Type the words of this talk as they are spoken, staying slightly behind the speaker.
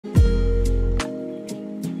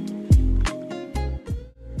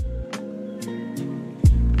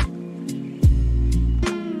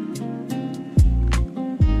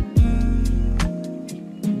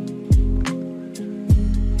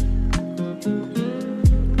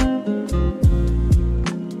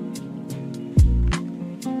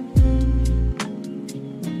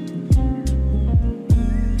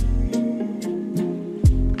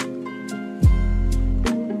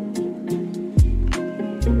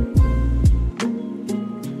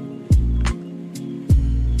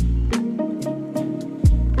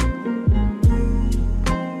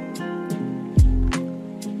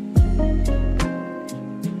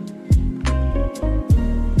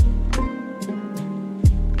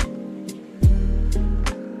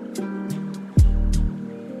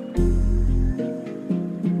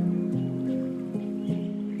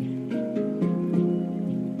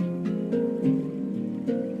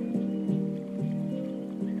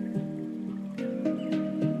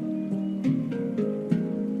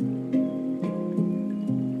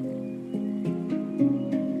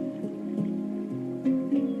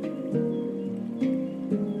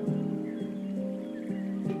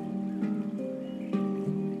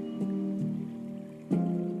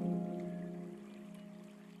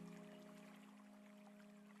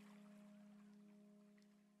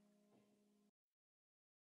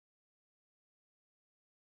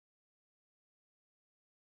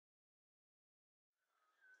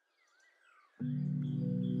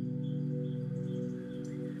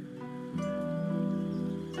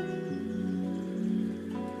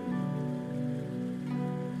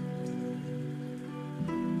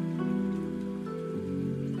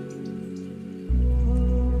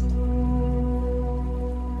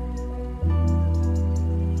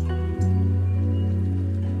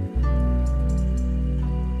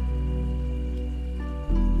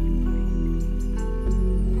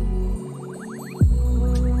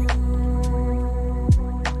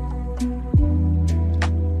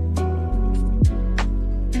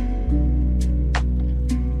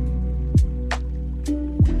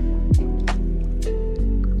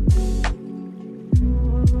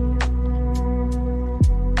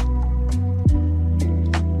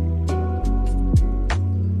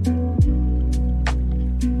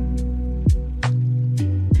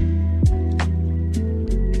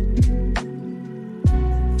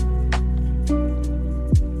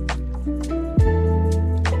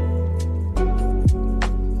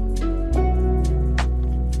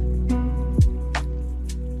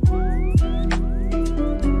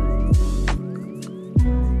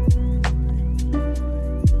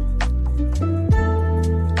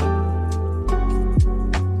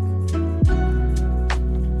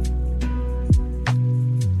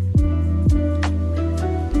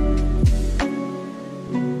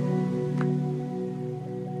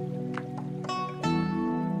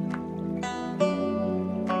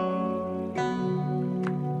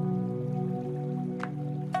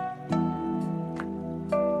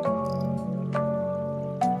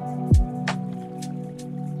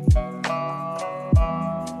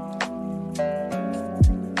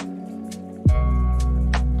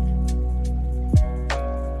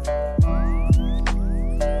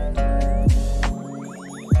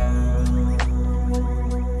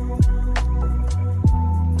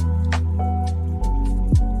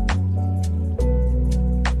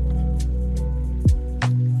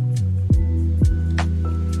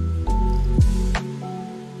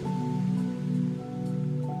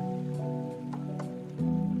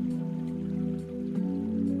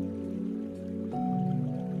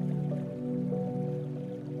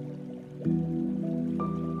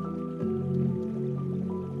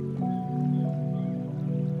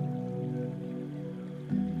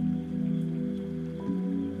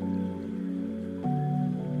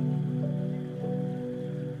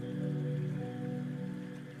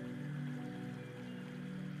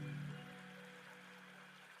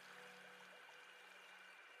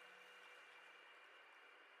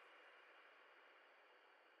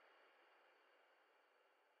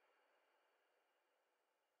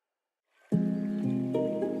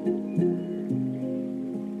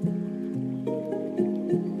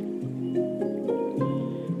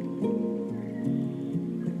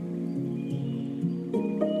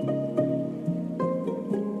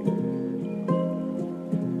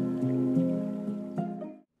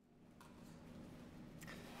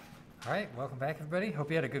right, welcome back everybody.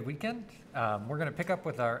 Hope you had a good weekend. We're going to pick up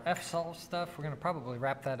with our FSolve stuff. We're going to probably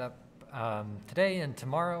wrap that up today and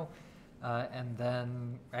tomorrow. And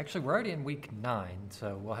then, actually we're already in week 9,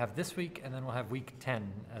 so we'll have this week and then we'll have week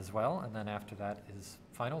 10 as well. And then after that is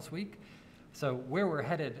finals week. So where we're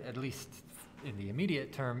headed, at least in the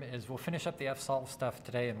immediate term, is we'll finish up the FSolve stuff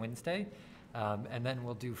today and Wednesday. And then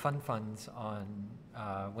we'll do fun funds on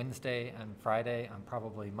Wednesday and Friday and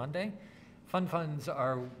probably Monday. Fun funds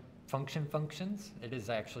are functions. It is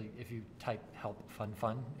actually, if you type help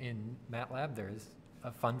fun in MATLAB, there is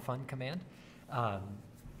a fun command.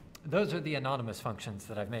 Those are the anonymous functions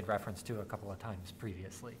that I've made reference to a couple of times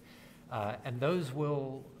previously. And those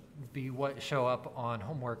will be what show up on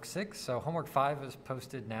homework 6. So homework 5 is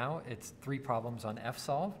posted now. It's 3 problems on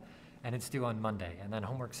FSolve, and it's due on Monday. And then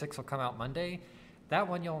homework 6 will come out Monday. That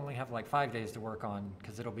one you'll only have like 5 days to work on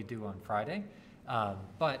because it'll be due on Friday.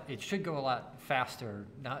 But it should go a lot faster,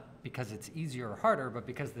 not because it's easier or harder, but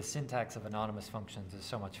because the syntax of anonymous functions is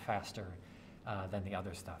so much faster than the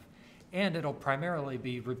other stuff. And it'll primarily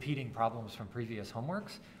be repeating problems from previous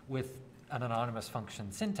homeworks with an anonymous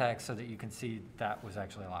function syntax so that you can see that was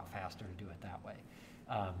actually a lot faster to do it that way.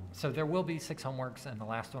 So there will be 6 homeworks, and the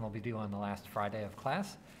last one will be due on the last Friday of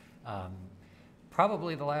class.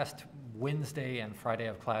 Probably the last Wednesday and Friday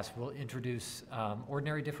of class will introduce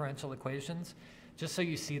ordinary differential equations, just so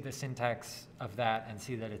you see the syntax of that and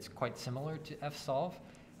see that it's quite similar to FSolve.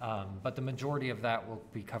 But the majority of that will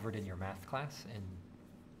be covered in your math class. In,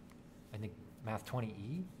 I think Math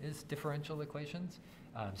 20E is differential equations.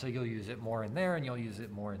 So you'll use it more in there, and you'll use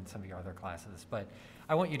it more in some of your other classes. But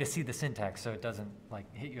I want you to see the syntax so it doesn't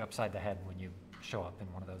like hit you upside the head when you show up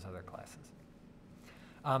in one of those other classes.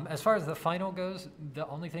 As far as the final goes, the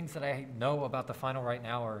only things that I know about the final right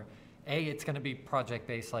now are, A, it's going to be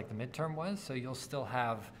project-based like the midterm was, so you'll still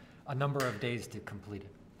have a number of days to complete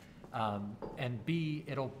it. And B,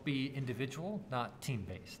 it'll be individual, not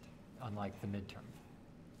team-based, unlike the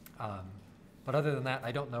midterm. But other than that,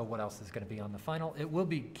 I don't know what else is going to be on the final. It will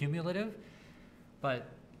be cumulative, but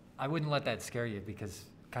I wouldn't let that scare you because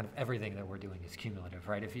kind of everything that we're doing is cumulative,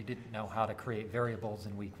 right? If you didn't know how to create variables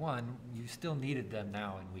in week 1, you still needed them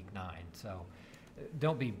now in week 9. So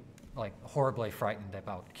don't be like horribly frightened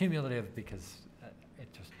about cumulative because it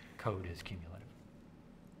just code is cumulative.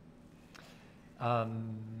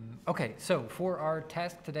 Okay, so for our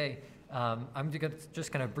task today, I'm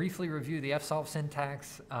just going to briefly review the FSolve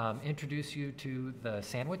syntax, introduce you to the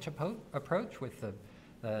sandwich approach with the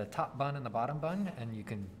top bun and the bottom bun, and you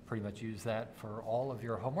can pretty much use that for all of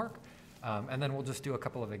your homework. And then we'll just do a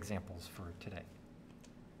couple of examples for today.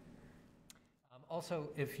 Also,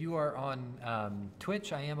 if you are on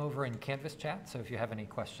Twitch, I am over in Canvas chat, so if you have any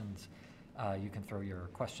questions, you can throw your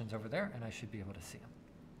questions over there, and I should be able to see them.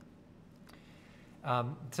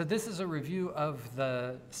 So this is a review of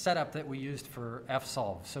the setup that we used for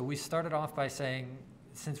FSolve. So we started off by saying,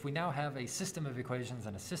 since we now have a system of equations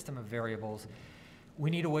and a system of variables, we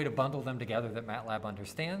need a way to bundle them together that MATLAB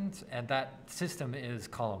understands, and that system is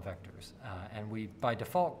column vectors. And we, by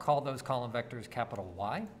default, call those column vectors capital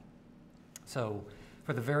Y. So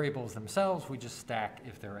for the variables themselves, we just stack,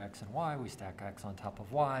 if they're X and Y, we stack X on top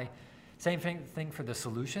of Y. Same thing for the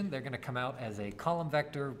solution. They're going to come out as a column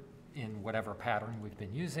vector in whatever pattern we've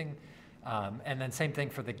been using. And then same thing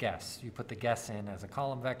for the guess. You put the guess in as a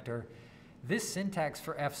column vector. This syntax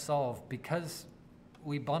for FSolve, because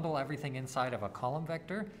we bundle everything inside of a column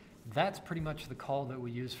vector, that's pretty much the call that we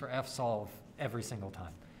use for FSolve every single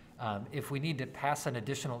time. If we need to pass an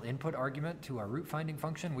additional input argument to our root finding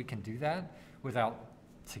function, we can do that without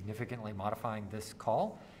significantly modifying this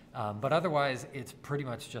call. But otherwise, it's pretty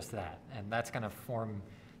much just that. And that's going to form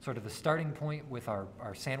sort of the starting point with our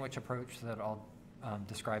sandwich approach that I'll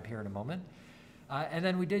describe here in a moment. And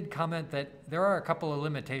then we did comment that there are a couple of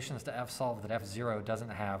limitations to FSolve that F0 doesn't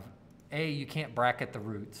have. A, you can't bracket the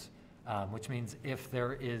roots, which means if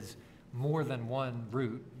there is more than one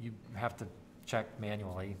root, you have to check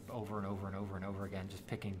manually over and over and over and over again, just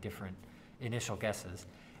picking different initial guesses.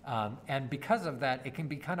 And because of that, it can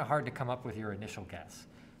be kind of hard to come up with your initial guess.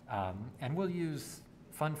 And we'll use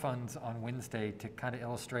fun funds on Wednesday to kind of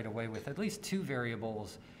illustrate a way with at least 2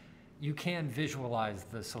 variables. You can visualize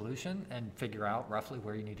the solution and figure out roughly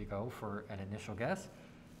where you need to go for an initial guess.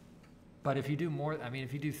 But if you do more, I mean,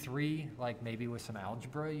 if you do 3, like maybe with some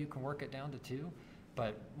algebra, you can work it down to 2.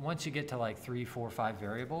 But once you get to like 3, 4, 5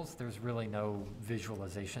 variables, there's really no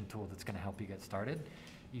visualization tool that's going to help you get started.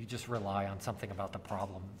 You just rely on something about the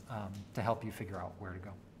problem to help you figure out where to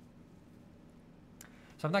go.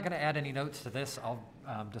 So I'm not going to add any notes to this. I'll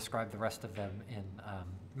describe the rest of them in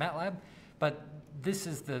MATLAB. But this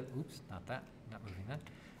is the, oops, not that, not moving that.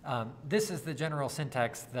 This is the general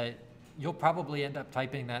syntax that you'll probably end up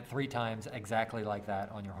typing that 3 times exactly like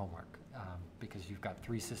that on your homework, because you've got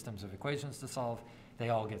 3 systems of equations to solve. They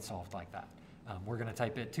all get solved like that. We're going to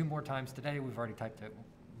type it 2 more times today. We've already typed it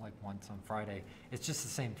like once on Friday. It's just the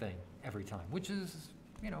same thing every time, which is,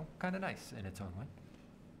 you know, kind of nice in its own way.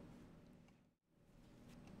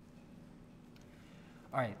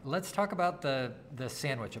 All right, let's talk about the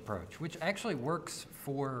sandwich approach, which actually works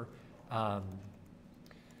for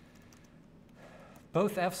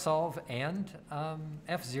both fsolve and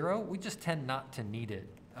f0. We just tend not to need it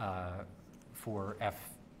for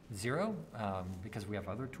f0 because we have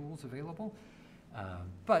other tools available.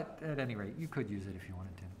 But at any rate, you could use it if you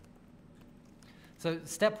wanted to. So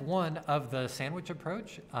step 1 of the sandwich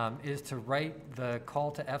approach is to write the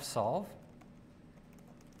call to fsolve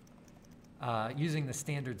using the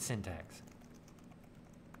standard syntax,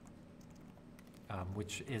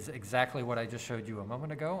 which is exactly what I just showed you a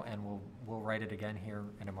moment ago, and we'll write it again here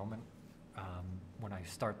in a moment when I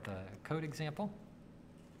start the code example.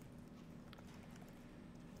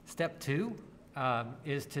 Step 2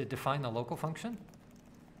 is to define the local function.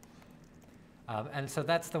 And so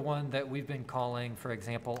that's the one that we've been calling, for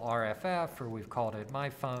example, RFF, or we've called it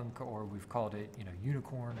myfunc, or we've called it, you know,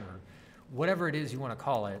 unicorn, or whatever it is you want to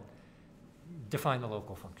call it. Define the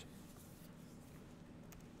local function.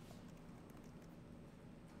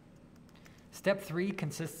 Step 3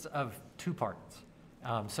 consists of 2 parts.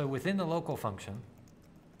 So within the local function,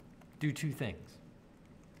 do 2 things.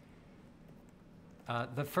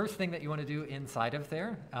 The first thing that you want to do inside of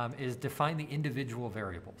there is define the individual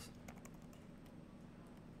variables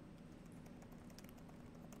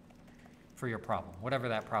for your problem, whatever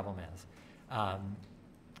that problem is.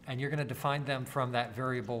 And you're going to define them from that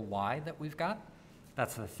variable y that we've got.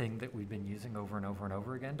 That's the thing that we've been using over and over and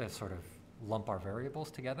over again to sort of lump our variables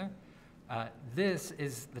together. This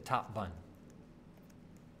is the top bun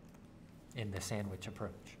in the sandwich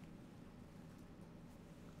approach.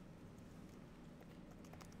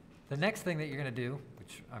 The next thing that you're going to do,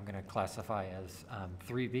 which I'm going to classify as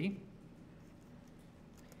 3b,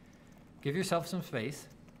 give yourself some space.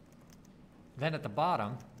 Then at the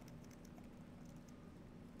bottom,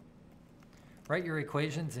 write your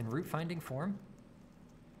equations in root finding form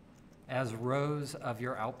as rows of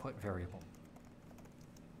your output variable.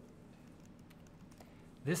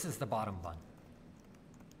 This is the bottom bun.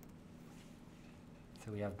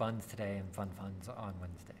 So we have buns today and fun funs on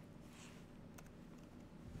Wednesday.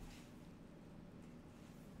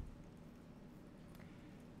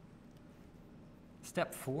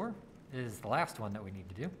 Step 4 is the last one that we need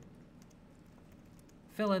to do.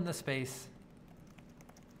 Fill in the space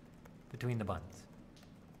between the buns.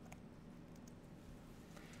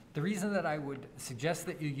 The reason that I would suggest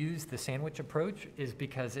that you use the sandwich approach is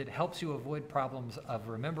because it helps you avoid problems of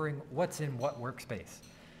remembering what's in what workspace.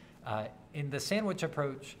 In the sandwich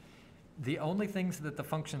approach, the only things that the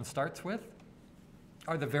function starts with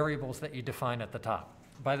are the variables that you define at the top.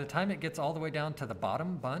 By the time it gets all the way down to the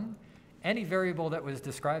bottom bun, any variable that was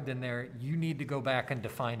described in there, you need to go back and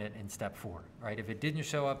define it in step 4, right? If it didn't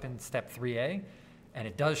show up in step 3a, and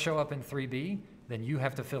it does show up in 3b, then you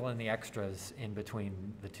have to fill in the extras in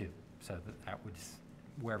between the 2. So that would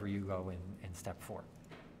wherever you go in step 4.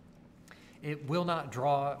 It will not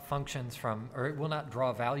draw functions from, or it will not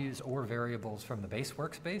draw values or variables from the base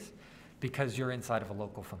workspace because you're inside of a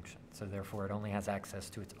local function. So therefore, it only has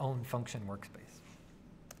access to its own function workspace.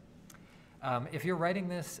 If you're writing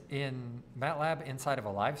this in MATLAB inside of a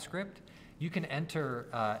live script, you can enter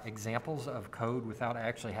examples of code without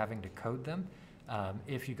actually having to code them.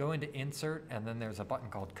 If you go into Insert, and then there's a button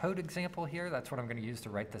called Code Example here, that's what I'm going to use to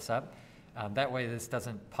write this up. That way this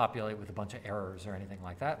doesn't populate with a bunch of errors or anything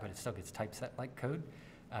like that, but it still gets typeset like code.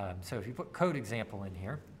 So if you put Code Example in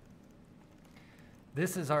here,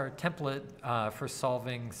 this is our template for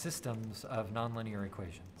solving systems of nonlinear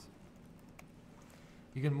equations.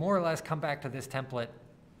 You can more or less come back to this template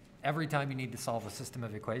every time you need to solve a system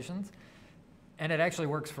of equations. And it actually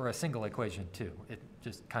works for a single equation too. It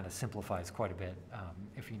just kind of simplifies quite a bit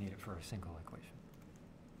if you need it for a single equation.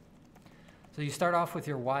 So you start off with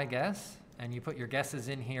your y guess, and you put your guesses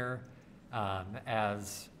in here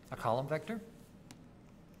as a column vector.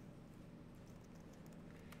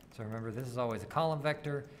 So remember, this is always a column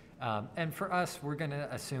vector. And for us, we're going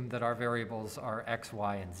to assume that our variables are x,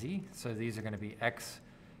 y, and z. So these are going to be x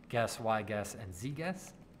guess, y guess, and z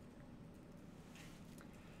guess.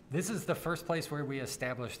 This is the first place where we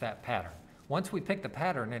establish that pattern. Once we pick the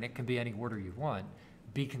pattern, and it can be any order you want,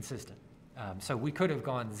 be consistent. So we could have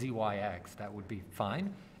gone z, y, x. That would be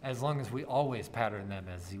fine, as long as we always pattern them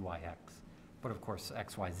as z, y, x. But of course,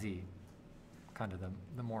 x, y, z kind of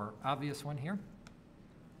the more obvious one here.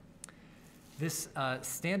 This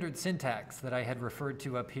standard syntax that I had referred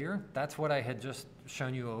to up here, that's what I had just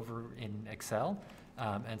shown you over in Excel.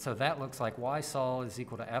 And so that looks like ysol is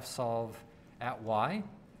equal to fsolve at y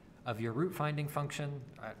of your root finding function.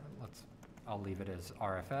 I'll leave it as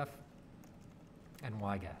RFF and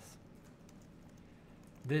yguess.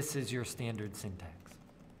 This is your standard syntax.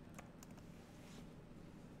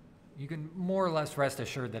 You can more or less rest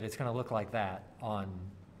assured that it's going to look like that on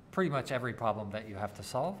pretty much every problem that you have to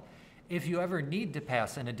solve. If you ever need to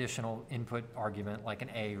pass an additional input argument like an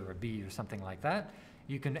A or a B or something like that,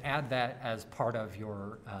 you can add that as part of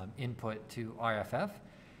your input to RFF,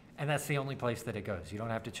 and that's the only place that it goes. You don't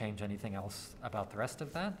have to change anything else about the rest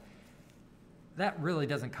of that. That really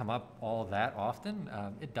doesn't come up all that often.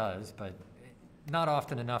 It does, but not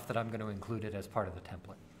often enough that I'm going to include it as part of the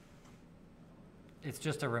template. It's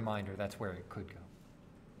just a reminder that's where it could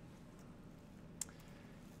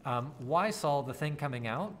go. ysol, the thing coming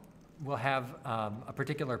out, will have a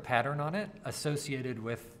particular pattern on it associated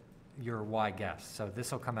with your yguess. So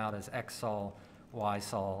this will come out as xsol,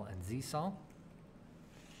 ysol, and zsol.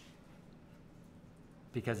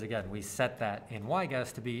 Because again, we set that in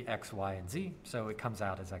yguess to be x, y, and z, so it comes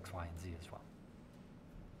out as x, y, and z as well.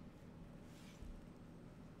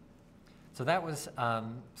 So that was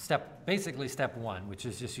basically step one, which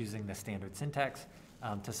is just using the standard syntax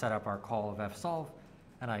to set up our call of fsolve,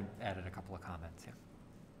 and I added a couple of comments here.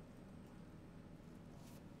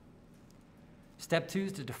 Step two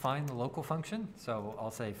is to define the local function. So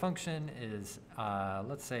I'll say function is,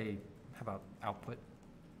 let's say, how about output?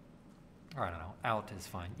 Or I don't know, out is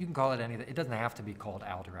fine. You can call it anything. It doesn't have to be called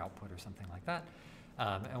out or output or something like that.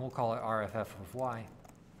 And we'll call it RFF of y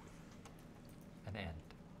and end.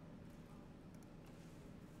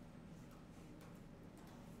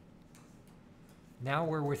 Now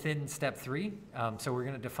we're within step three. So we're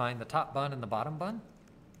going to define the top bun and the bottom bun.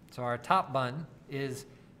 So our top bun is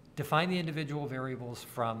define the individual variables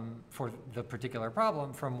for the particular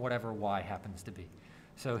problem from whatever y happens to be.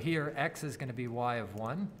 So here, x is going to be y of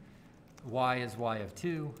 1, y is y of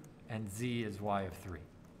 2, and z is y of 3.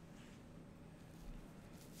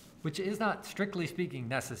 Which is not, strictly speaking,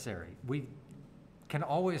 necessary. We can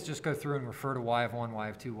always just go through and refer to y of 1, y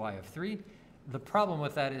of 2, y of 3. The problem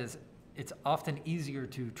with that is it's often easier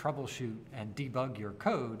to troubleshoot and debug your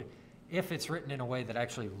code if it's written in a way that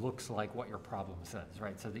actually looks like what your problem says,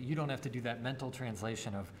 right? So that you don't have to do that mental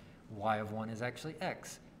translation of y of 1 is actually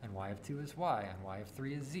x, and y of 2 is y, and y of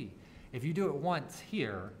 3 is z. If you do it once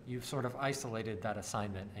here, you've sort of isolated that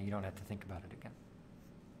assignment, and you don't have to think about it again.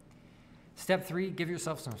 Step three, give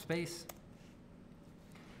yourself some space.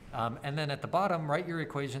 And then at the bottom, write your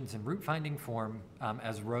equations in root finding form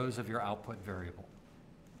as rows of your output variable.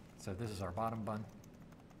 So this is our bottom bun.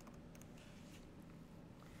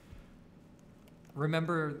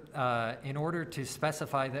 Remember, in order to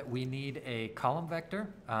specify that we need a column vector,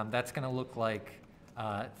 that's going to look like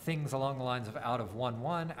things along the lines of out of 1,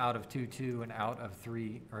 1, out of 2, 2, and out of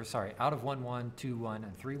 3, or sorry, out of 1, 1, 2, 1,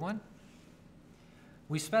 and 3, 1.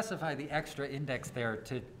 We specify the extra index there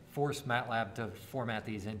to force MATLAB to format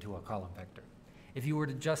these into a column vector. If you were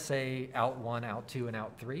to just say out 1, out 2, and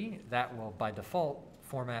out 3, that will by default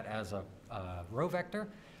format as a row vector,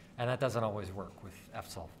 and that doesn't always work with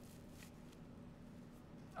fsolve.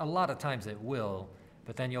 A lot of times it will,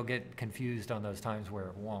 but then you'll get confused on those times where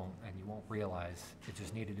it won't, and you won't realize it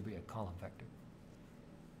just needed to be a column vector.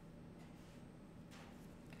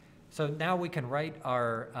 So now we can write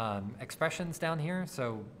our expressions down here.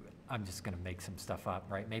 So I'm just going to make some stuff up,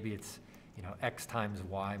 right? Maybe it's, you know, x times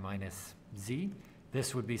y minus z.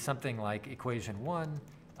 This would be something like equation 1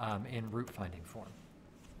 in root finding form,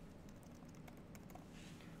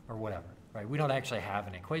 or whatever, right? We don't actually have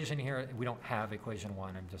an equation here. We don't have equation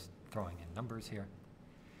 1. I'm just throwing in numbers here.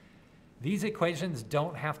 These equations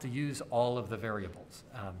don't have to use all of the variables.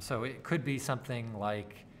 So it could be something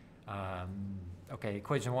like, okay,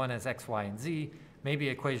 equation 1 is x, y, and z. Maybe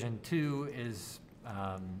equation 2 is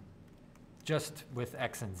just with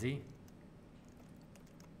x and z.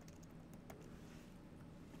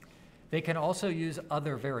 They can also use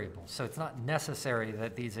other variables. So it's not necessary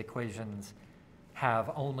that these equations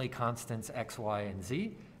have only constants x, y, and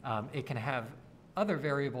z. It can have other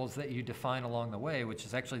variables that you define along the way, which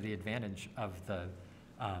is actually the advantage of the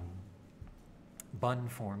bun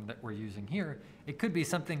form that we're using here. It could be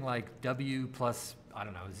something like w plus, I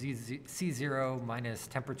don't know, C0 minus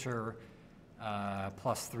temperature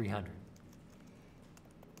plus 300.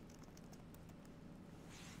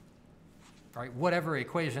 Right, whatever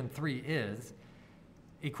equation 3 is,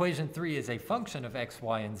 equation 3 is a function of x,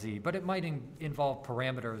 y, and z, but it might involve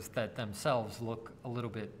parameters that themselves look a little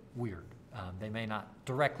bit weird. They may not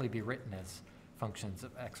directly be written as functions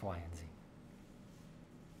of x, y, and z.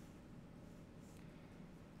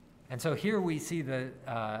 And so here we see the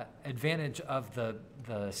advantage of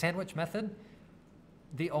the sandwich method.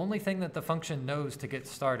 The only thing that the function knows to get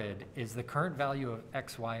started is the current value of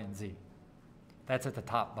x, y, and z. That's at the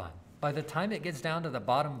top bun. By the time it gets down to the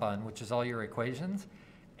bottom bun, which is all your equations,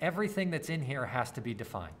 everything that's in here has to be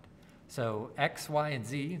defined. So x, y, and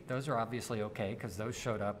z, those are obviously okay because those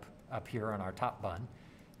showed up here on our top bun.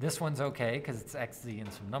 This one's okay because it's x, z,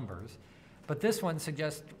 and some numbers. But this one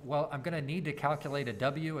suggests, well, I'm going to need to calculate a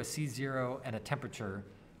W, a C0, and a temperature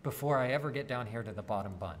before I ever get down here to the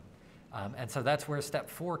bottom bun. And so that's where step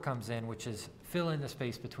 4 comes in, which is fill in the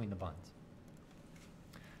space between the buns.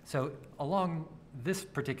 So along this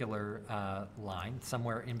particular line,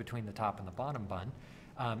 somewhere in between the top and the bottom bun,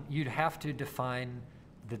 you'd have to define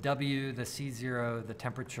the W, the C0, the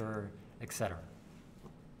temperature, etc.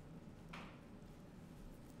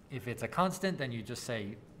 If it's a constant, then you just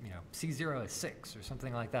say, C0 is 6 or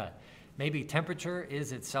something like that. Maybe temperature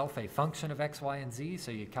is itself a function of x, y, and z,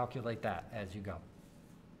 so you calculate that as you go.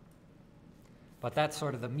 But that's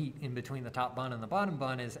sort of the meat in between the top bun and the bottom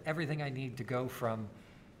bun is everything I need to go from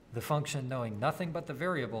the function knowing nothing but the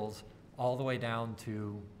variables all the way down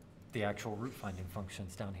to the actual root finding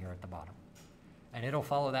functions down here at the bottom. And it'll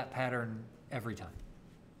follow that pattern every time.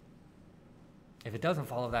 If it doesn't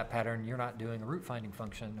follow that pattern, you're not doing a root finding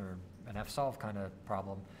function or an fsolve kind of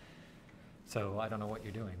problem. So I don't know what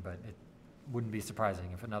you're doing, but it wouldn't be surprising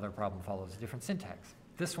if another problem follows a different syntax.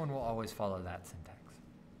 This one will always follow that syntax.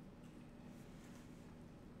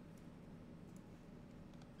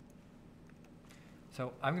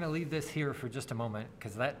 So I'm going to leave this here for just a moment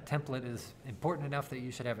because that template is important enough that you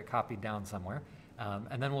should have it copied down somewhere.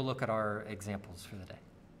 And then we'll look at our examples for the day.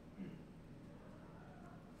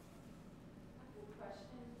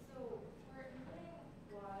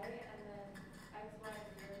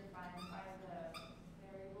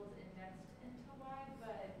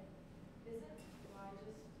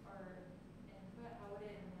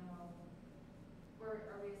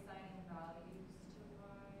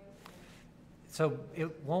 So it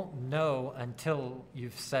won't know until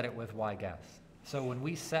you've set it with yGuess. So when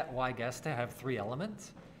we set yGuess to have 3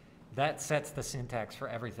 elements, that sets the syntax for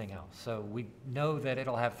everything else. So we know that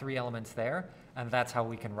it'll have 3 elements there, and that's how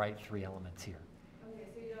we can write 3 elements here. Okay,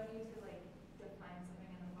 so you don't need to define something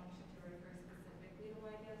in the function to refer specifically to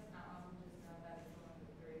yGuess. Not will just know that it's one of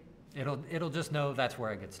the 3. It'll just know that's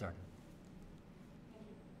where it gets started.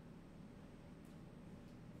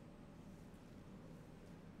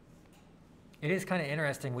 It is kind of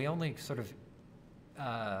interesting. We only sort of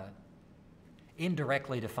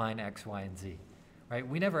indirectly define x, y, and z, right?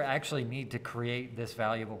 We never actually need to create this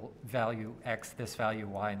value x, this value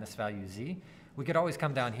y, and this value z. We could always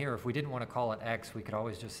come down here. If we didn't want to call it x, we could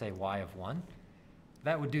always just say y of 1.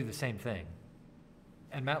 That would do the same thing.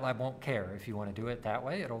 And MATLAB won't care if you want to do it that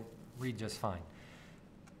way. It'll read just fine.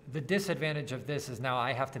 The disadvantage of this is now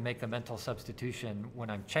I have to make the mental substitution when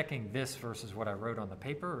I'm checking this versus what I wrote on the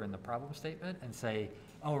paper or in the problem statement and say,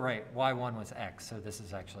 oh, right, y1 was x, so this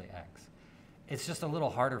is actually x. It's just a little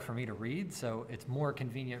harder for me to read, so it's more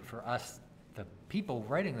convenient for us, the people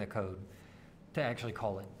writing the code, to actually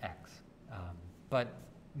call it x. But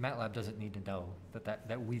MATLAB doesn't need to know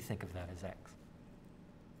that we think of that as x.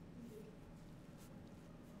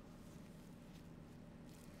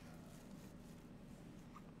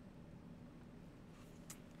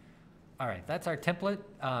 All right, that's our template.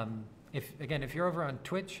 If you're over on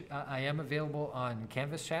Twitch, I am available on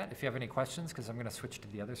Canvas chat if you have any questions, because I'm going to switch to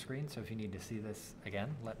the other screen. So if you need to see this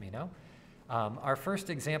again, let me know. Our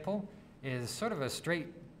first example is sort of a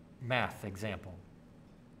straight math example.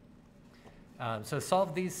 So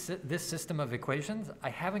solve this system of equations.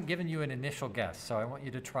 I haven't given you an initial guess, so I want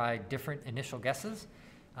you to try different initial guesses,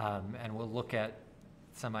 and we'll look at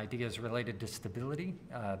some ideas related to stability,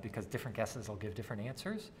 because different guesses will give different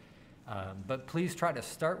answers. But please try to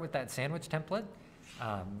start with that sandwich template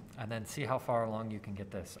and then see how far along you can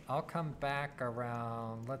get this. I'll come back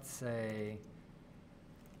around, let's say,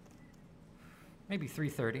 maybe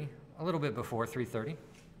 3:30, a little bit before 3:30.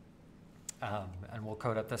 And we'll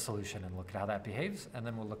code up the solution and look at how that behaves, and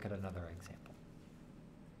then we'll look at another example.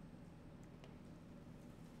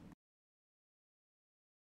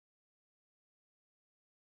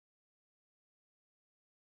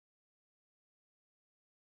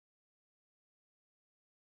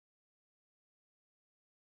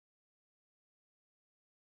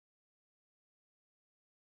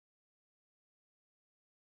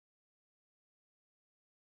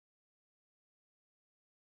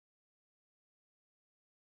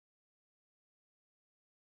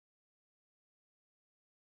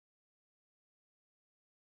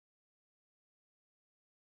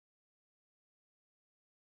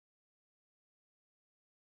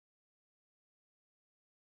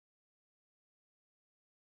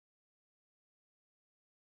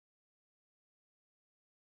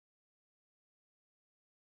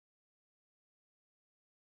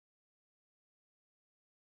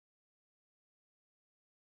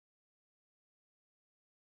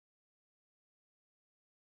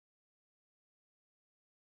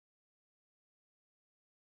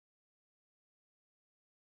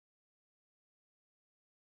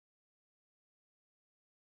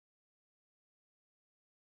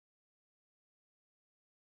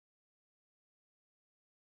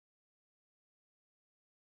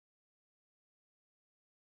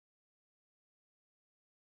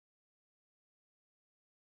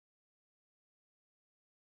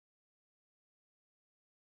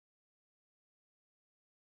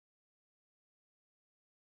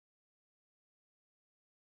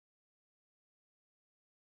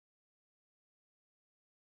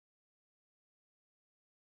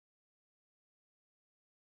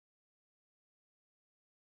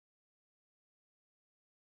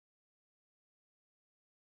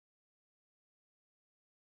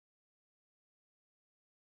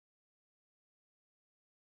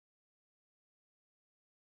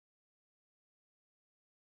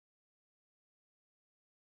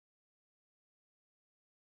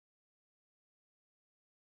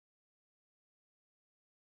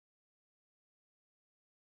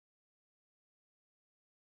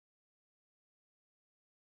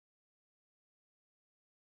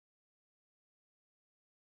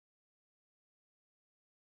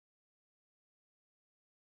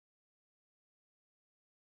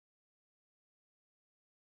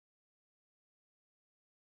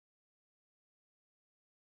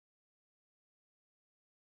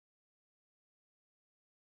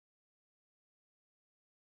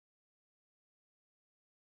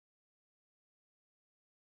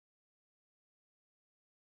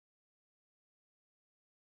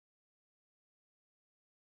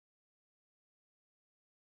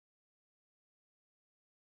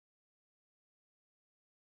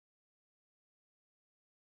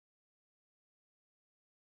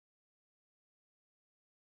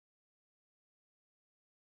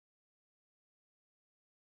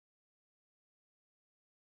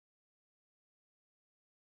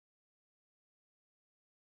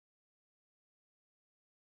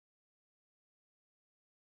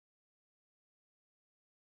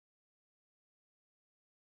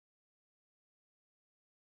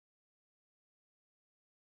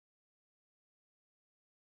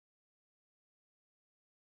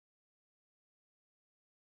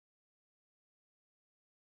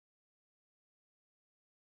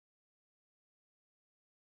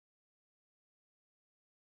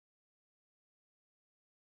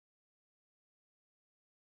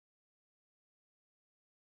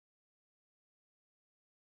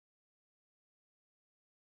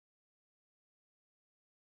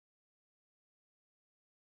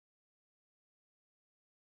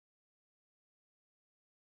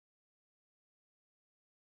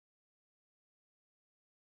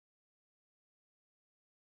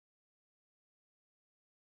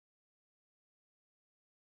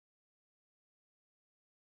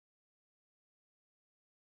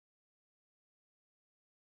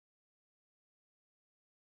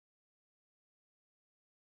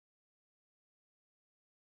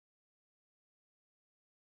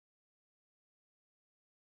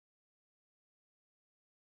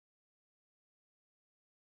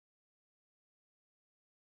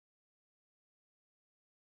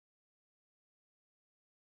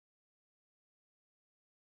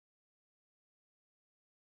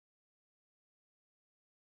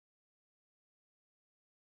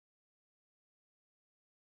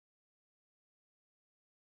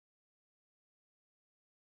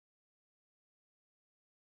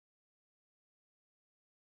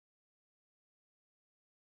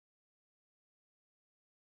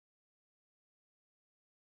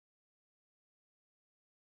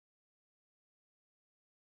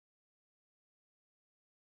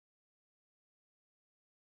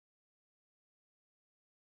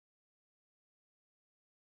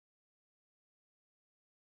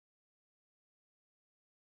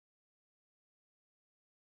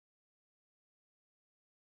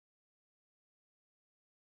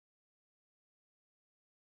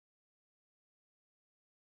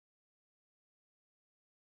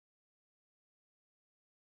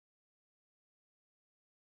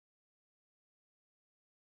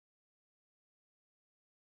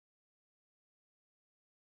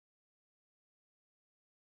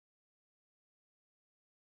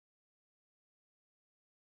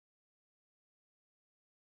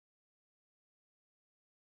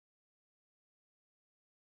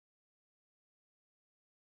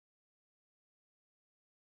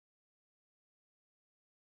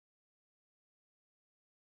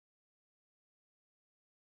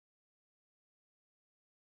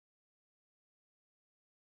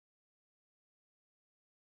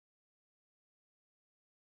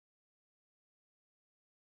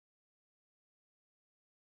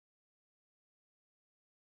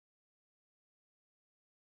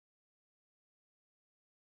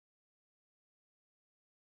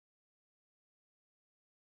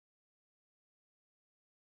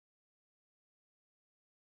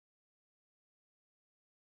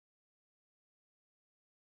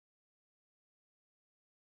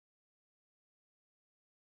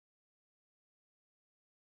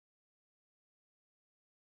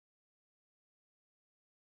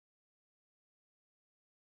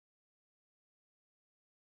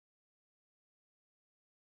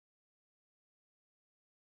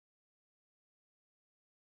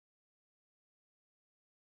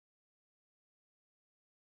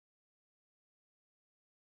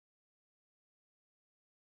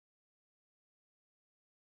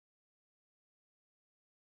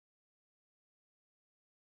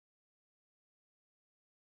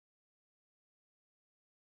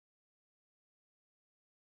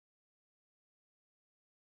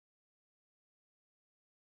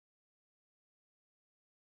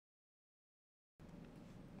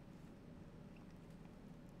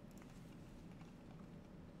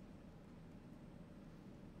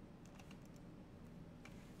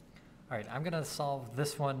 All right, I'm gonna solve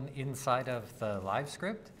this one inside of the live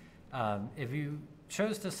script. If you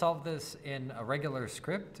chose to solve this in a regular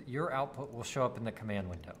script, your output will show up in the command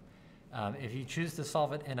window. If you choose to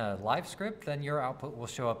solve it in a live script, then your output will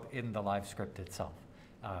show up in the live script itself.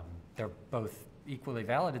 They're both equally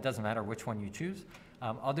valid. It doesn't matter which one you choose.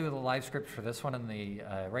 I'll do the live script for this one and the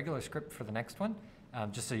regular script for the next one,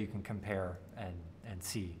 just so you can compare and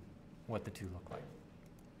see what the two look like.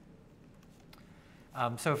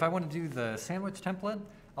 So if I want to do the sandwich template,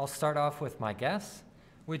 I'll start off with my guess,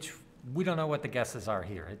 which we don't know what the guesses are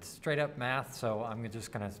here. It's straight up math, so I'm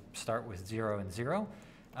just going to start with 0 and 0.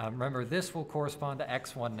 Remember, this will correspond to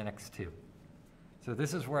x1 and x2. So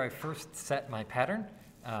this is where I first set my pattern,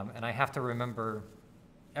 and I have to remember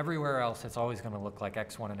everywhere else it's always going to look like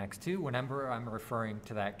x1 and x2 whenever I'm referring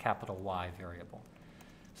to that capital Y variable.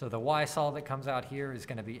 So the Y solve that comes out here is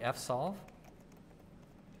going to be f solve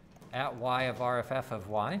at y of RFF of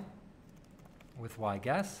y with y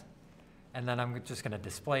guess. And then I'm just going to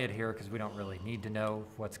display it here because we don't really need to know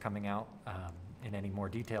what's coming out in any more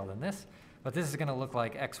detail than this. But this is going to look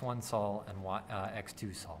like x1 sol and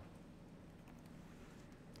x2 sol.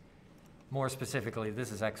 More specifically,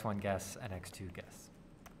 this is x1 guess and x2 guess.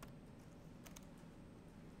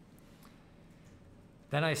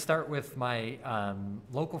 Then I start with my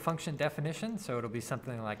local function definition. So it'll be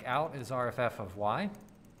something like out is RFF of y.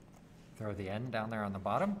 Throw the n down there on the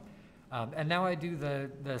bottom. And now I do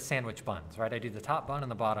the sandwich buns, right? I do the top bun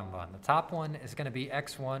and the bottom bun. The top one is going to be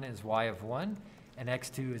x1 is y of 1, and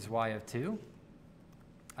x2 is y of 2.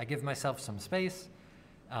 I give myself some space,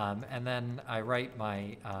 and then I write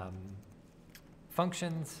my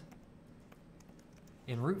functions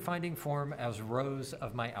in root finding form as rows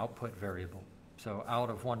of my output variable. So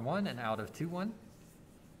out of 1, 1 and out of 2, 1.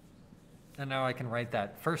 And now I can write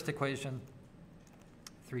that first equation,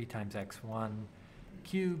 3 times x1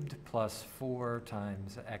 cubed plus 4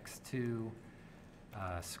 times x2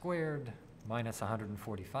 squared minus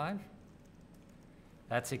 145.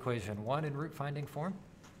 That's equation 1 in root finding form.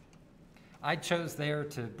 I chose there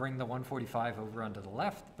to bring the 145 over onto the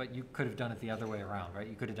left, but you could have done it the other way around, right?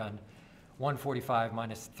 You could have done 145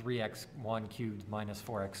 minus 3x1 cubed minus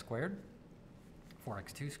 4x squared,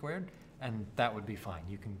 4x2 squared, and that would be fine.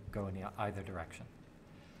 You can go in either direction.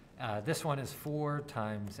 This one is 4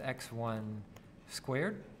 times x1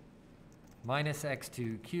 squared minus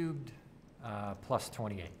x2 cubed plus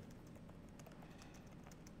 28.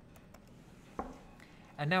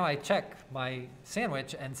 And now I check my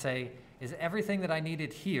sandwich and say, is everything that I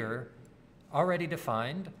needed here already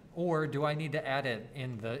defined, or do I need to add it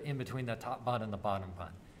in between the top bun and the bottom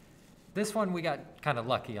bun? This one we got kind of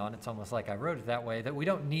lucky on. It's almost like I wrote it that way, that we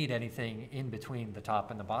don't need anything in between the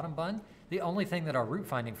top and the bottom bun. The only thing that our root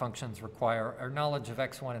finding functions require are knowledge of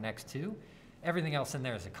x1 and x2. Everything else in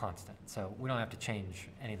there is a constant, so we don't have to change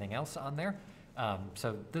anything else on there.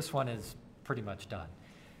 So this one is pretty much done.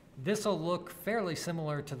 This will look fairly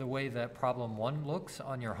similar to the way that problem 1 looks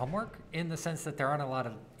on your homework, in the sense that there aren't a lot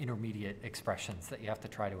of intermediate expressions that you have to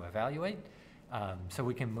try to evaluate. So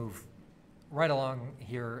we can move right along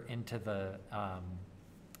here into the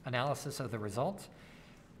analysis of the results.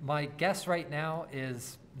 My guess right now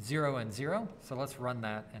is 0 and 0, so let's run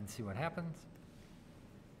that and see what happens.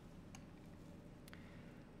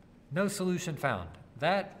 No solution found.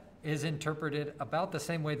 That is interpreted about the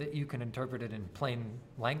same way that you can interpret it in plain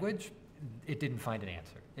language. It didn't find an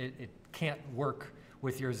answer. It can't work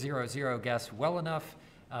with your 0, 0 guess well enough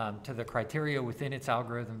to the criteria within its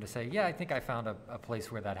algorithm to say, yeah, I think I found a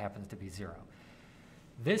place where that happens to be 0.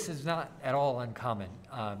 This is not at all uncommon.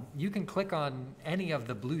 You can click on any of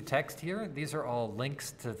the blue text here. These are all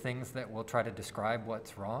links to things that will try to describe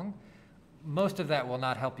what's wrong. Most of that will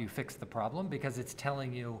not help you fix the problem because it's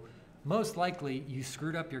telling you, most likely you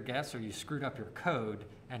screwed up your guess or you screwed up your code,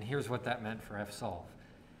 and here's what that meant for fsolve.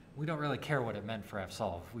 We don't really care what it meant for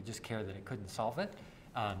fsolve. We just care that it couldn't solve it.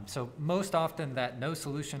 So most often that no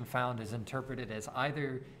solution found is interpreted as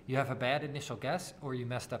either you have a bad initial guess or you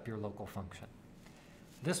messed up your local function.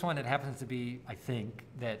 This one, it happens to be, I think,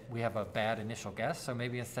 that we have a bad initial guess, so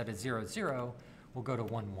maybe instead of 0, 0, we'll go to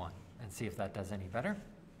 1, 1 and see if that does any better.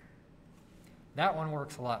 That one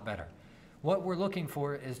works a lot better. What we're looking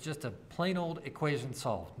for is just a plain old equation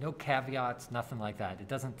solved. No caveats, nothing like that. It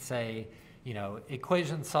doesn't say,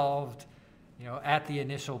 equation solved, at the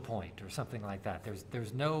initial point or something like that.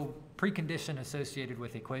 There's no precondition associated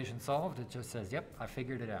with equation solved. It just says, yep, I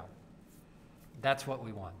figured it out. That's what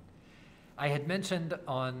we want. I had mentioned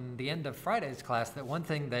on the end of Friday's class that one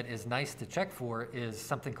thing that is nice to check for is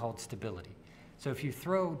something called stability. So if you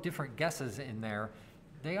throw different guesses in there,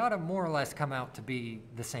 they ought to more or less come out to be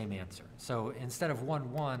the same answer. So instead of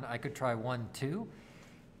 1, 1, I could try 1, 2.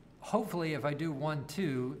 Hopefully, if I do 1,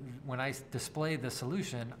 2, when I display the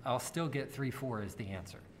solution, I'll still get 3, 4 as the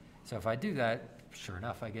answer. So if I do that, sure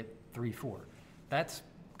enough, I get 3, 4. That's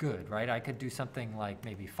good, right? I could do something like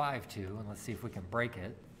maybe 5, 2, and let's see if we can break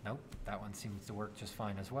it. Nope, that one seems to work just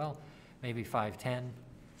fine as well. Maybe 5, 10.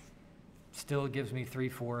 Still gives me 3,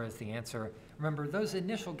 4 as the answer. Remember, those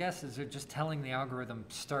initial guesses are just telling the algorithm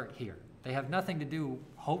start here. They have nothing to do,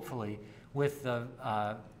 hopefully, with the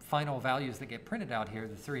final values that get printed out here,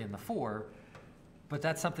 the 3 and the 4, but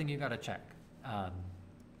that's something you got to check.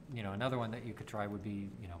 You know, another one that you could try would be,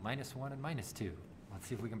 you know, -1 and -2. Let's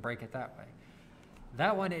see if we can break it that way.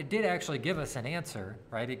 That one, it did actually give us an answer,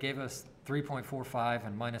 right? It gave us 3.45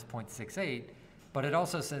 and -0.68, but it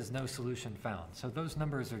also says no solution found. So those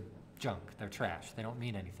numbers are junk, they're trash, they don't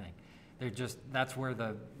mean anything. They're just, that's where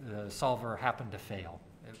the solver happened to fail.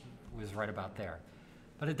 It was right about there.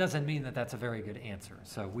 But it doesn't mean that that's a very good answer.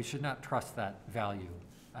 So we should not trust that value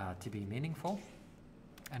to be meaningful,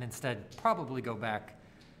 and instead probably go back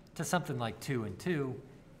to something like 2 and 2.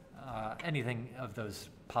 Anything of those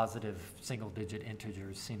positive single-digit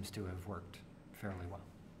integers seems to have worked fairly well.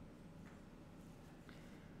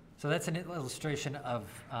 So that's an illustration of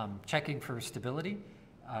checking for stability.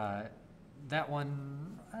 That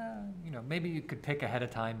one, you know, maybe you could pick ahead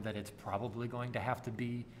of time that it's probably going to have to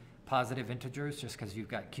be positive integers just because you've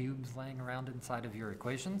got cubes laying around inside of your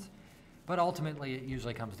equations. But ultimately, it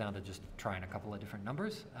usually comes down to just trying a couple of different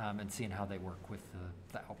numbers and seeing how they work with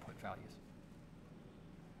the output values.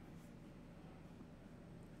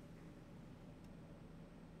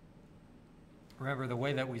 Remember, the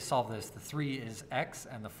way that we solve this, the 3 is x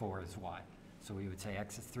and the 4 is y. So we would say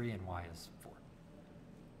x is 3 and y is 4.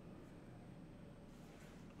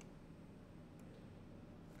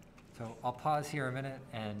 So I'll pause here a minute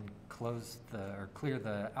and clear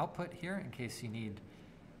the output here in case you need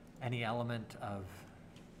any element of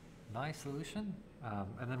my solution,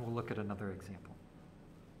 and then we'll look at another example.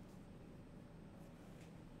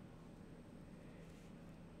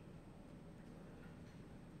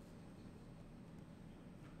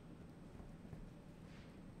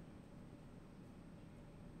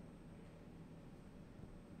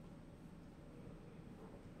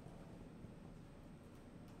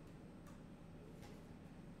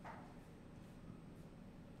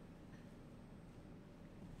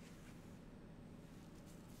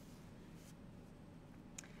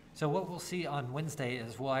 So what we'll see on Wednesday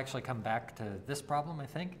is we'll actually come back to this problem, I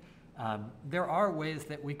think. There are ways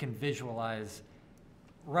that we can visualize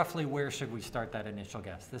roughly where should we start that initial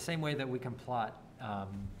guess. The same way that we can plot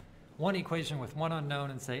one equation with one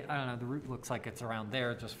unknown and say, I don't know, the root looks like it's around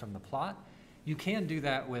there just from the plot. You can do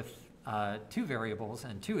that with 2 variables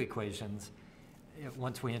and 2 equations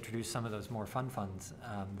once we introduce some of those more fun funds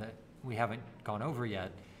that we haven't gone over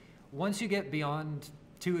yet. Once you get beyond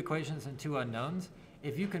 2 equations and 2 unknowns,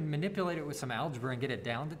 if you can manipulate it with some algebra and get it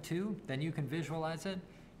down to 2, then you can visualize it.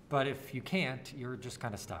 But if you can't, you're just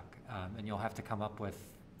kind of stuck, and you'll have to come up with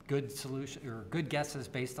good solution or good guesses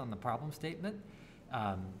based on the problem statement.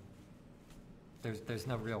 There's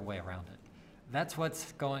no real way around it. That's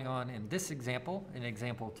what's going on in this example, in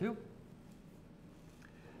example 2.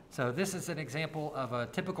 So this is an example of a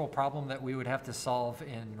typical problem that we would have to solve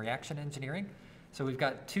in reaction engineering. So we've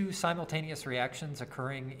got 2 simultaneous reactions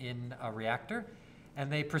occurring in a reactor, and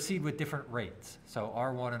they proceed with different rates. So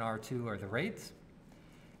R1 and R2 are the rates.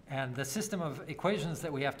 And the system of equations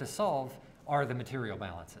that we have to solve are the material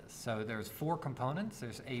balances. So there's 4 components.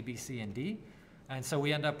 There's A, B, C, and D. And so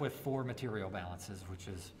we end up with 4 material balances, which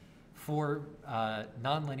is 4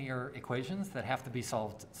 nonlinear equations that have to be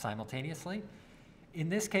solved simultaneously. In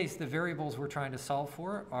this case, the variables we're trying to solve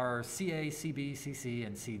for are CA, CB, CC,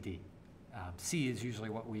 and CD. C is usually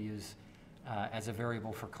what we use as a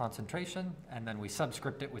variable for concentration, and then we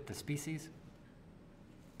subscript it with the species.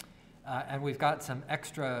 And we've got some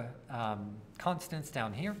extra constants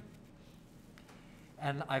down here.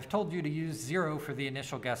 And I've told you to use 0 for the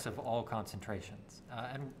initial guess of all concentrations.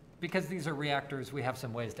 And because these are reactors, we have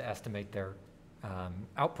some ways to estimate their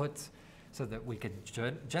outputs so that we could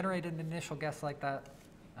generate an initial guess like that.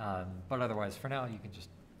 But otherwise, for now, you can just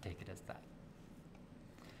take it as that.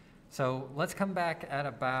 So let's come back at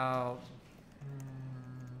about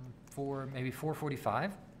maybe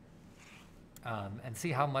 4:45 and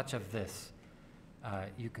see how much of this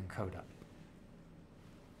you can code up.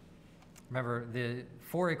 Remember, the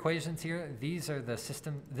 4 equations here, these are the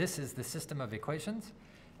system, this is the system of equations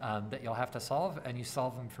that you'll have to solve, and you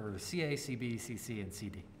solve them for CA, CB, CC, and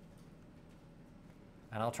CD.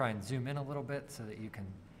 And I'll try and zoom in a little bit so that you can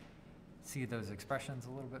see those expressions a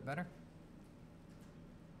little bit better.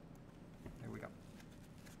 There we go.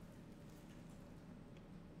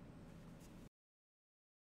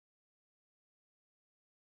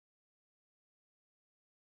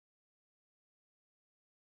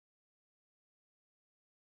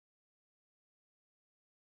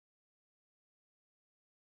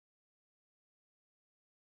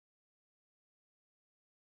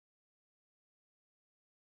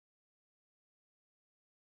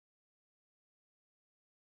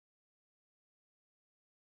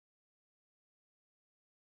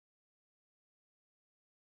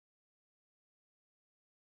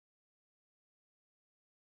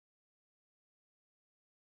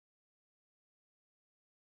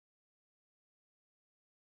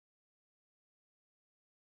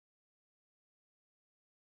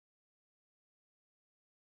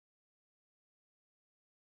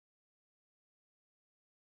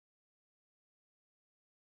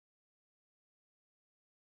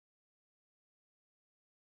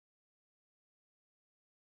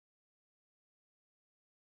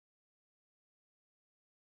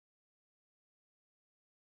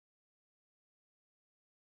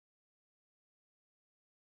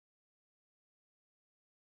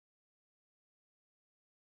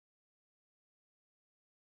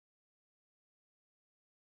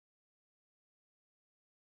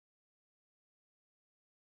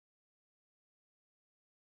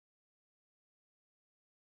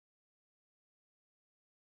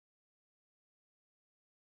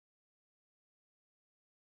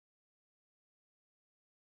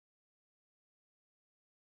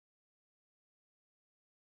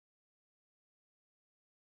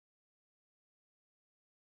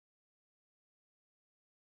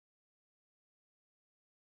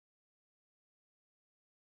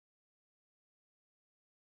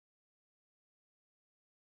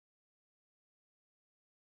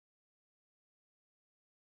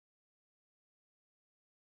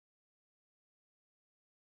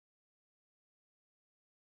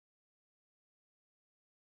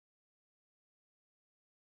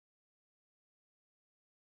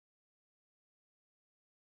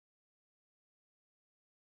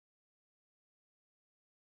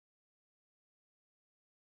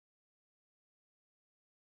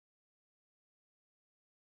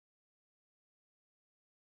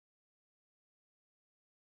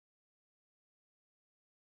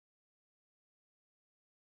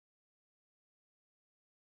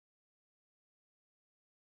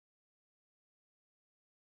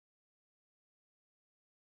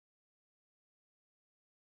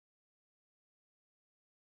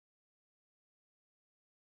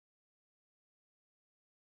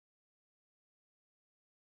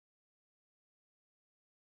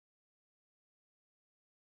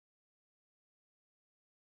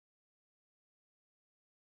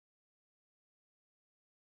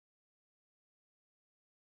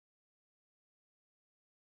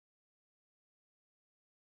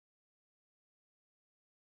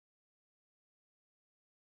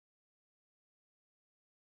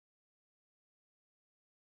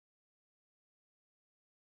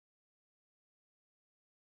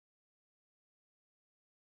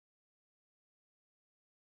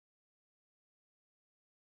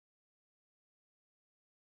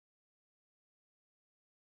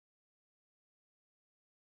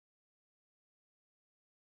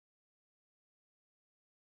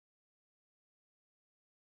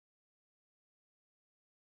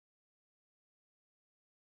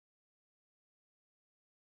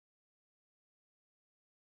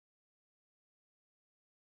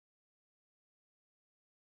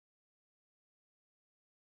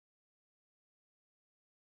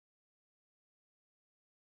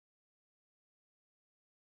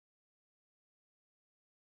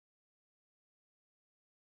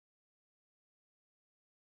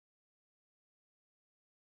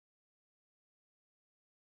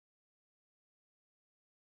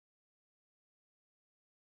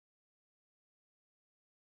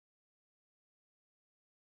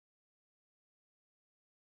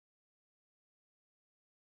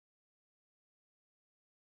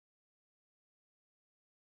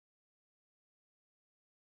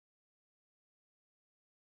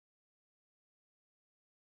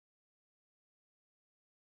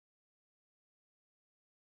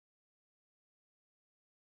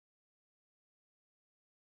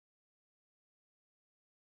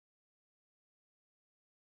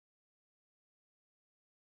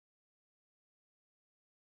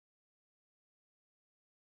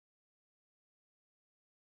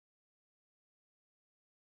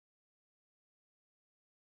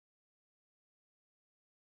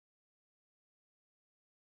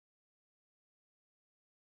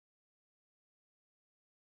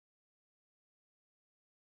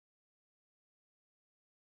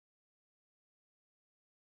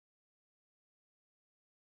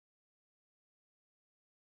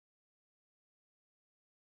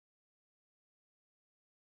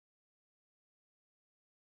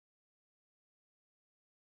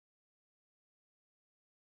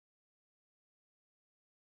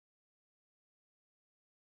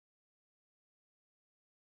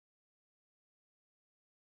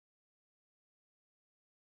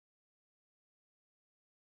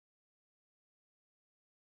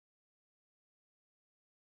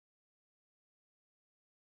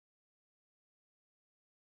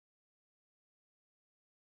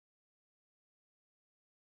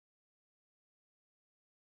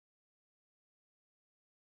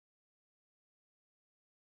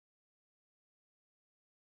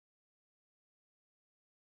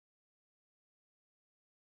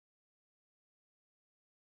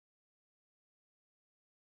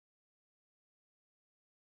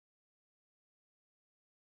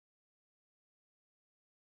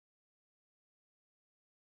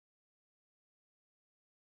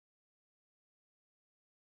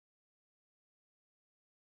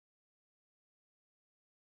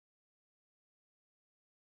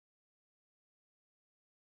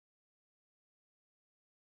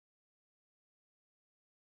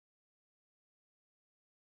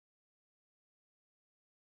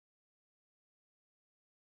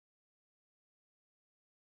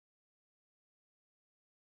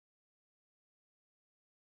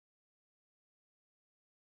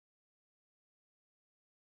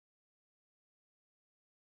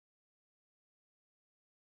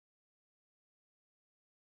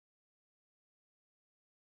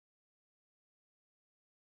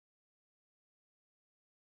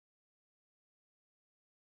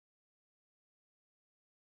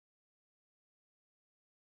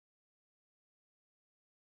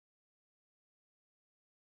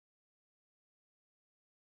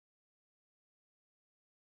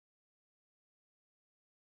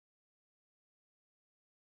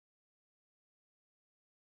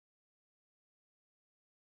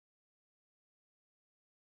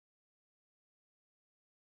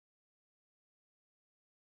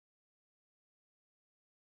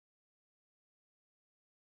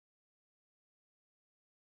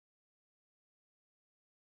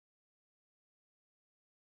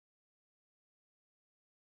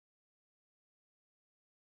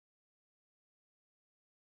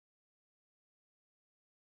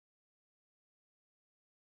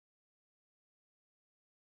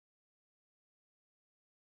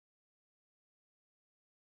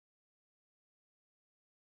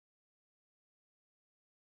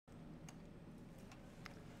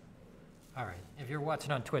 All right, if you're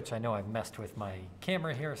watching on Twitch, I know I've messed with my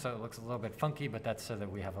camera here, so it looks a little bit funky, but that's so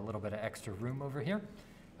that we have a little bit of extra room over here.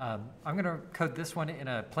 I'm going to code this one in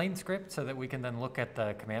a plain script so that we can then look at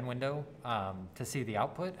the command window to see the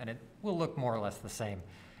output, and it will look more or less the same.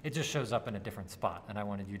 It just shows up in a different spot, and I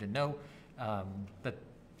wanted you to know that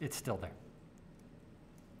it's still there.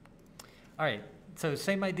 All right, so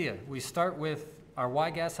same idea. We start with our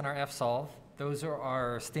ygas and our fsolve. Those are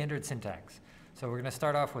our standard syntax. So we're going to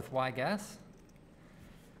start off with ygas.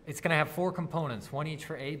 It's going to have 4 components, one each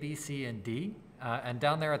for A, B, C, and D. And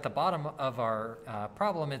down there at the bottom of our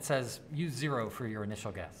problem, it says use 0 for your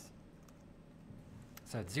initial guess.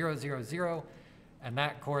 So it's 0, 0, 0, and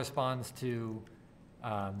that corresponds to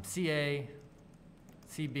CA,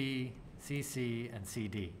 CB, CC, and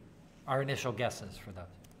CD, our initial guesses for those.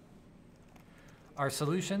 Our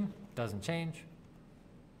solution doesn't change.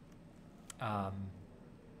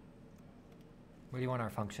 What do you want our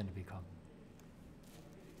function to be called?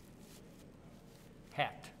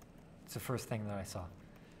 Hat. It's the first thing that I saw.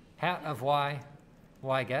 Hat of y,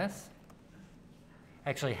 y guess.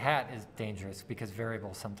 Actually, hat is dangerous because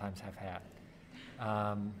variables sometimes have hat.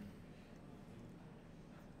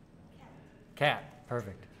 Cat,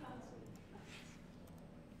 perfect.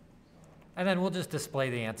 And then we'll just display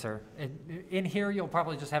the answer. In here, you'll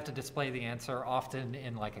probably just have to display the answer. Often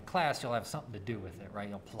in like a class, you'll have something to do with it, right?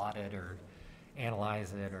 You'll plot it or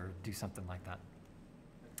analyze it or do something like that.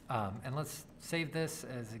 And let's save this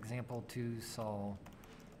as example 2 sol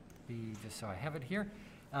b, just so I have it here.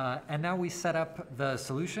 And now we set up the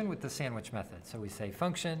solution with the sandwich method. So we say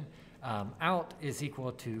function out is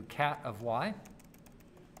equal to cat of y,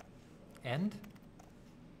 end.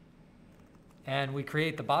 And we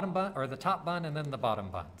create the bottom bun, or the top bun, and then the bottom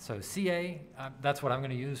bun. So CA, that's what I'm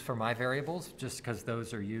going to use for my variables, just because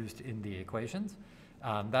those are used in the equations.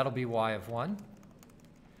 That'll be y of 1.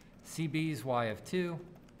 CB's y of 2.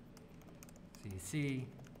 CC,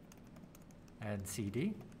 and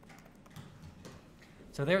CD.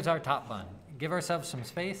 So there's our top bun. Give ourselves some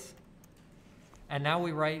space. And now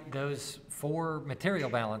we write those 4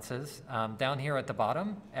 material balances down here at the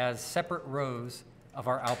bottom as separate rows of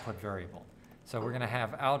our output variable. So we're going to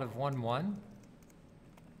have out of 1, 1,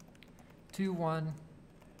 2, 1,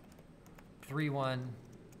 3, 1,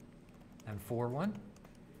 and 4, 1,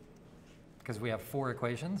 because we have 4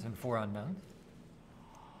 equations and 4 unknowns.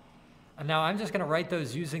 And now I'm just going to write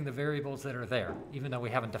those using the variables that are there, even though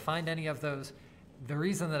we haven't defined any of those. The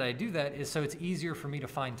reason that I do that is so it's easier for me to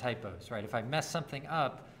find typos, right? If I mess something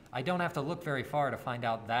up, I don't have to look very far to find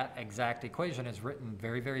out that exact equation is written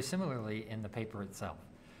very, very similarly in the paper itself,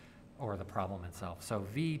 or the problem itself. So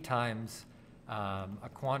V times a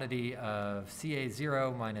quantity of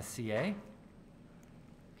CA0 minus CA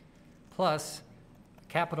plus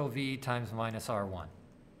capital V times minus R1.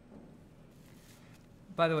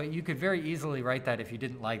 By the way, you could very easily write that if you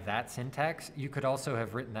didn't like that syntax. You could also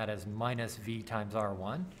have written that as minus V times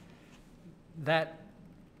R1. That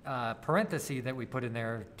parenthesis that we put in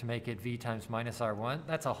there to make it V times minus R1,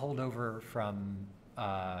 that's a holdover from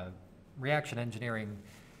reaction engineering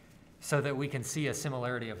so that we can see a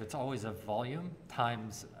similarity of it's always a volume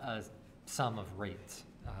times a sum of rates.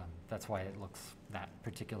 That's why it looks that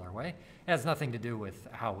particular way. It has nothing to do with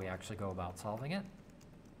how we actually go about solving it.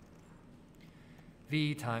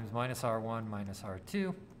 V times minus R1 minus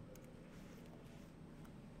R2.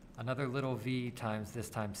 Another little v times this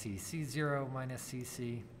time CC0 minus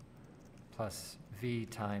CC plus V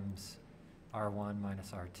times R1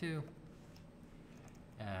 minus R2.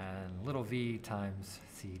 And little v times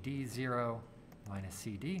CD0 minus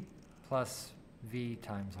CD plus V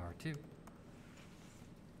times R2.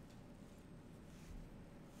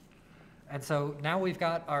 And so now we've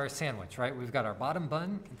got our sandwich, right? We've got our bottom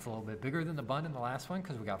bun. It's a little bit bigger than the bun in the last one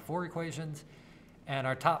because we got 4 equations. And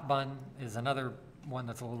our top bun is another one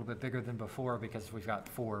that's a little bit bigger than before because we've got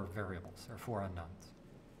 4 variables or 4 unknowns.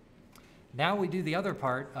 Now we do the other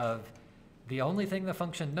part of the only thing the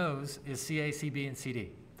function knows is CA, CB, and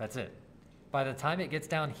CD. That's it. By the time it gets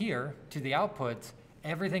down here to the outputs,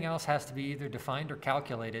 everything else has to be either defined or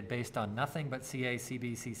calculated based on nothing but CA,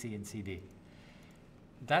 CB, CC, and CD.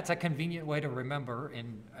 That's a convenient way to remember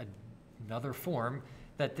in another form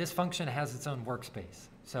that this function has its own workspace.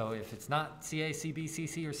 So if it's not CA, CB,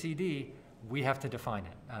 CC, or CD, we have to define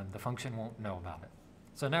it. The function won't know about it.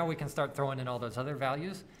 So now we can start throwing in all those other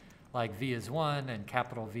values, like V is 1 and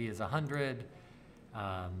capital V is 100.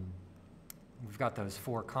 We've got those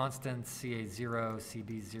 4 constants, CA0,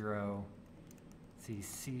 CB0,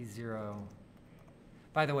 CC0.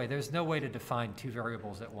 By the way, there's no way to define 2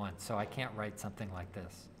 variables at once, so I can't write something like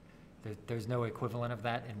this. There's no equivalent of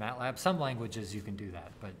that in MATLAB. Some languages you can do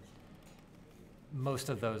that, but most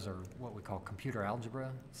of those are what we call computer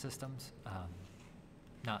algebra systems,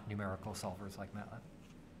 not numerical solvers like MATLAB.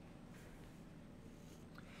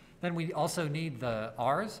 Then we also need the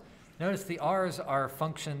R's. Notice the R's are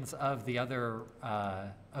functions of the other,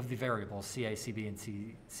 of the variables, CA, CB, and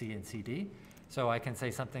C and CD. So I can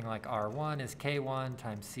say something like R1 is K1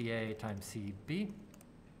 times CA times CB,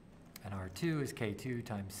 and R2 is K2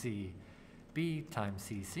 times CB times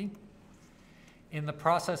CC. In the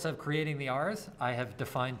process of creating the R's, I have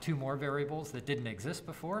defined two more variables that didn't exist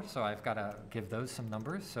before, so I've got to give those some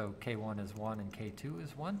numbers. So K1 is 1 and K2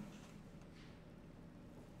 is 1.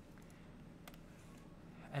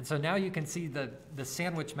 And so now you can see the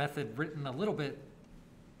sandwich method written a little bit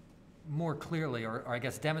more clearly, or I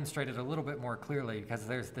guess demonstrated a little bit more clearly, because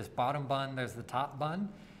there's this bottom bun, there's the top bun,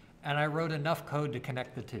 and I wrote enough code to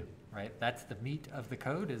connect the two, right? That's the meat of the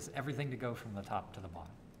code, is everything to go from the top to the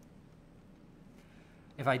bottom.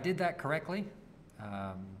 If I did that correctly,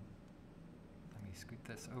 let me scoot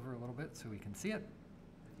this over a little bit so we can see it.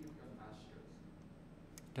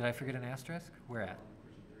 Did I forget an asterisk? Where at?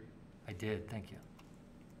 I did, thank you.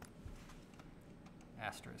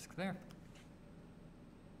 Asterisk there.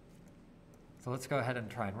 So let's go ahead and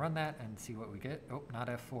try and run that and see what we get. Oh, not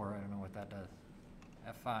F4, I don't know what that does.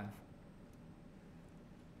 F5.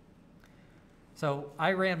 So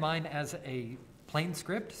I ran mine as a plain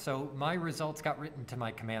script, so my results got written to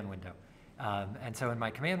my command window. And so in my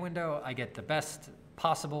command window, I get the best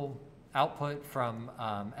possible output from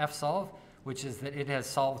fsolve, which is that it has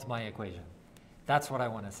solved my equation. That's what I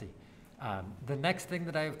want to see. The next thing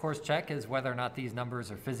that I, of course, check is whether or not these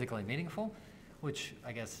numbers are physically meaningful, which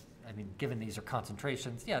I guess, I mean, given these are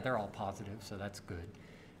concentrations, yeah, they're all positive, so that's good.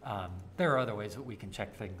 There are other ways that we can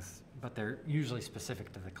check things, but they're usually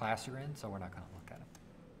specific to the class you're in, so we're not going to look at them.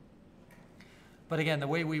 But again, the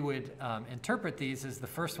way we would interpret these is the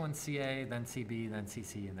first one CA, then CB, then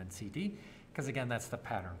CC, and then CD, because again, that's the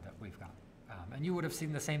pattern that we've got. And you would have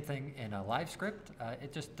seen the same thing in a live script.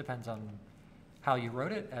 It just depends on how you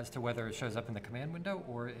wrote it as to whether it shows up in the command window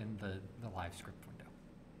or in the live script window.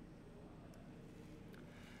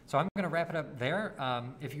 So I'm going to wrap it up there.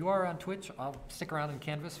 If you are on Twitch, I'll stick around in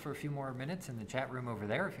Canvas for a few more minutes in the chat room over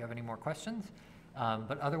there if you have any more questions.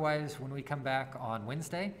 But otherwise, when we come back on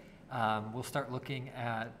Wednesday, we'll start looking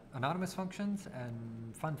at anonymous functions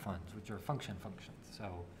and fun funds, which are function functions.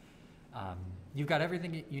 So you've got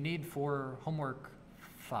everything you need for homework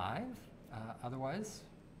 5. Otherwise,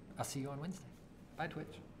 I'll see you on Wednesday. Bye,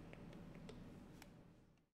 Twitch.